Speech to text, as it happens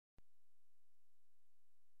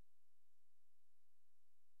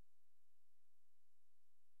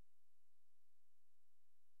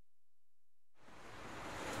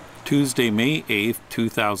Tuesday, May 8,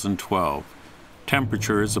 2012.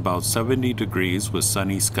 Temperature is about 70 degrees with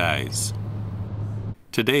sunny skies.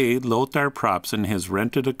 Today, Lothar Propson has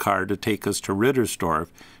rented a car to take us to Rittersdorf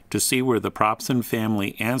to see where the Propson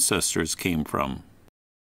family ancestors came from.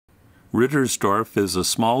 Rittersdorf is a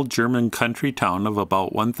small German country town of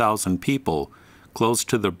about 1,000 people, close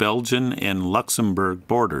to the Belgian and Luxemburg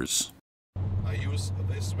borders. I use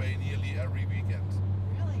this way nearly every weekend.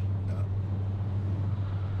 Really? Yeah.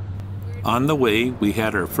 On the way, we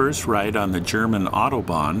had our first ride on the German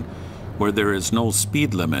Autobahn, where there is no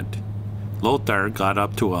speed limit. Lothar got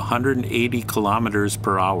up to 180 kilometers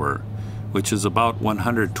per hour, which is about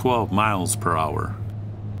 112 miles per hour.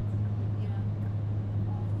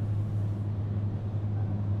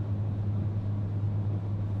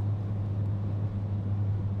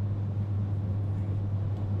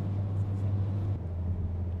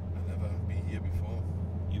 I've never been here before.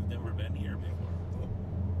 You've never been here before?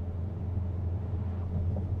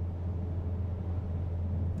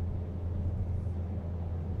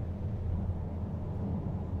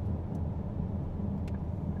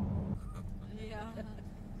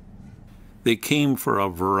 They came for a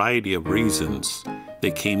variety of reasons. They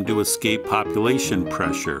came to escape population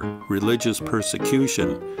pressure, religious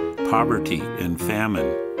persecution, poverty, and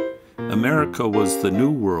famine. America was the new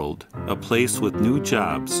world, a place with new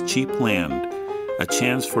jobs, cheap land, a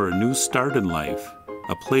chance for a new start in life,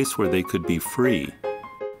 a place where they could be free.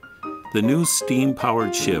 The new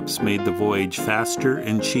steam-powered ships made the voyage faster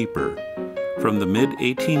and cheaper. From the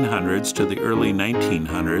mid-1800s to the early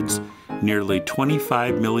 1900s, nearly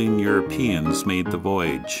 25 million Europeans made the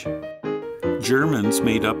voyage. Germans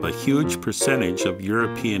made up a huge percentage of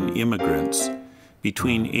European immigrants.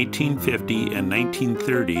 Between 1850 and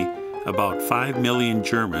 1930, about 5 million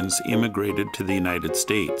Germans immigrated to the United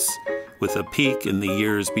States, with a peak in the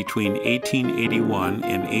years between 1881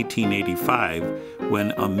 and 1885,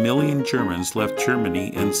 when 1 million Germans left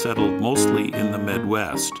Germany and settled mostly in the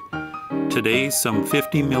Midwest. Today, some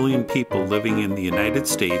 50 million people living in the United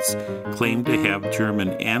States claim to have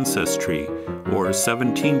German ancestry, or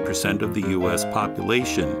 17% of the U.S.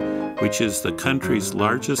 population, which is the country's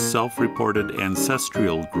largest self-reported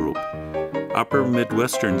ancestral group. Upper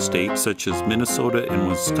Midwestern states such as Minnesota and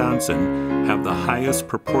Wisconsin have the highest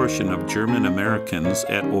proportion of German Americans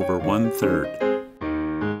at over 1/3.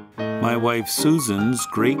 My wife Susan's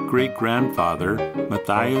great-great-grandfather,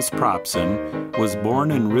 Mathias Propson, was born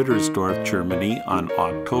in Rittersdorf, Germany on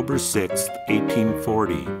October 6,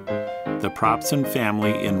 1840. The Propson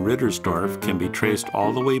family in Rittersdorf can be traced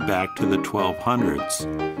all the way back to the 1200s.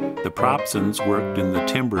 The Propsons worked in the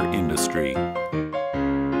timber industry.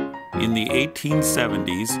 In the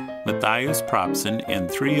 1870s, Mathias Propson and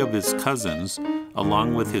 3 of his cousins,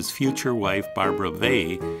 along with his future wife Barbara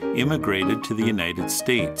Vey, immigrated to the United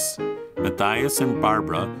States. Mathias and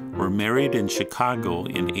Barbara were married in Chicago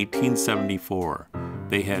in 1874.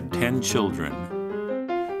 They had 10 children.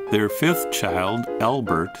 Their 5th child,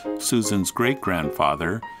 Albert, Susan's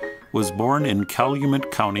great-grandfather, was born in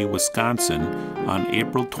Calumet County, Wisconsin on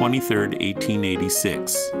April 23,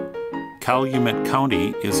 1886. Calumet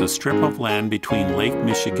County is a strip of land between Lake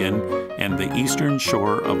Michigan and the eastern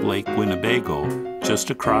shore of Lake Winnebago,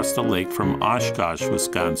 just across the lake from Oshkosh,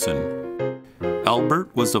 Wisconsin. Albert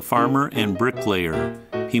was a farmer and bricklayer.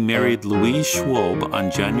 He married Louise Schwab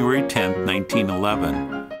on January 10,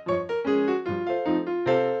 1911.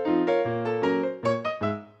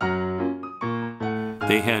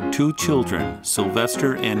 They had 2 children,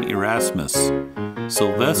 Sylvester and Erasmus.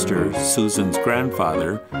 Sylvester, Susan's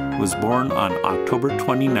grandfather, was born on October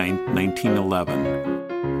 29,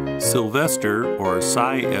 1911. Sylvester, or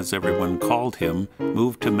Cy as everyone called him,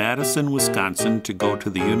 moved to Madison, Wisconsin to go to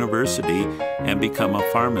the university and become a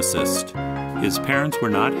pharmacist. His parents were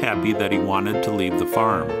not happy that he wanted to leave the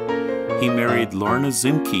farm. He married Lorna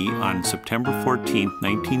Zimke on September 14,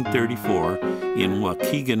 1934 in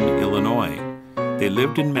Waukegan, Illinois. They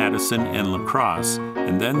lived in Madison and La Crosse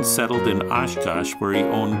and then settled in Oshkosh where he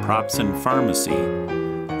owned Propson Pharmacy.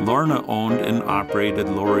 Lorna owned and operated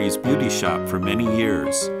Lori's Beauty Shop for many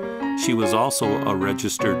years. She was also a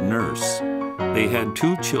registered nurse. They had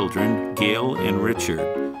 2 children, Gail and Richard.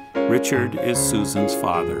 Richard is Susan's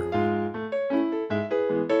father.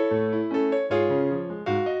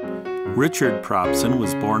 Richard Propson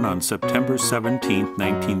was born on September 17,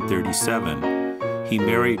 1937. He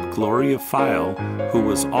married Gloria Feil, who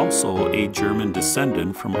was also a German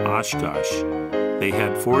descendant from Oshkosh. They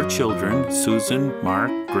had 4 children, Susan,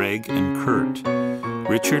 Mark, Greg, and Kurt.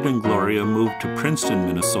 Richard and Gloria moved to Princeton,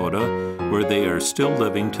 Minnesota, where they are still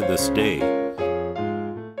living to this day.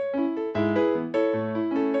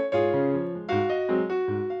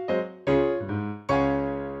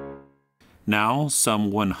 Now, some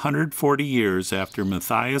 140 years after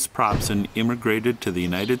Mathias Propson immigrated to the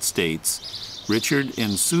United States, Richard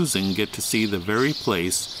and Susan get to see the very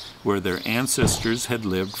place where their ancestors had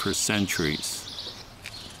lived for centuries.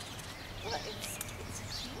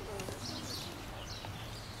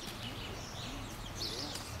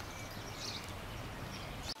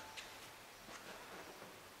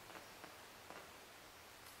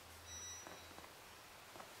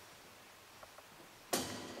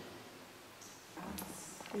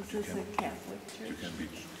 Is this a Catholic church? You can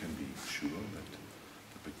be sure that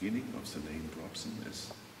the beginning of the name Propson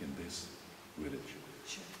is in this village.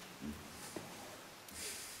 Sure.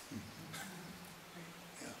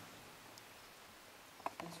 Yeah.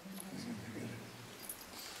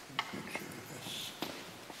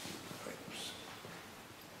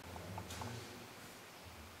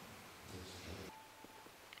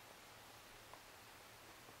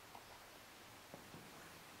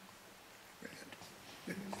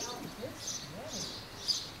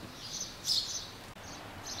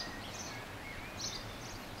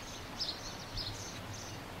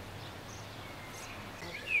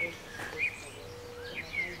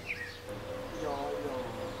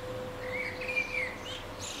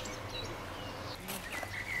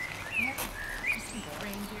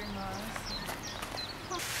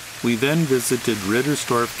 We then visited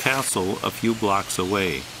Rittersdorf Castle a few blocks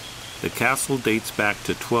away. The castle dates back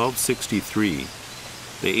to 1263.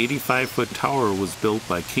 The 85-foot tower was built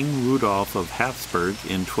by King Rudolph of Habsburg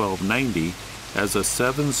in 1290 as a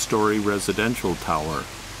 7-story residential tower.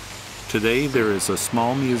 Today there is a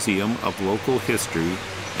small museum of local history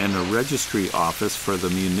and a registry office for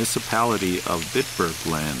the municipality of Bitburg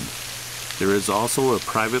land. There is also a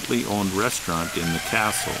privately owned restaurant in the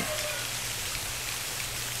castle.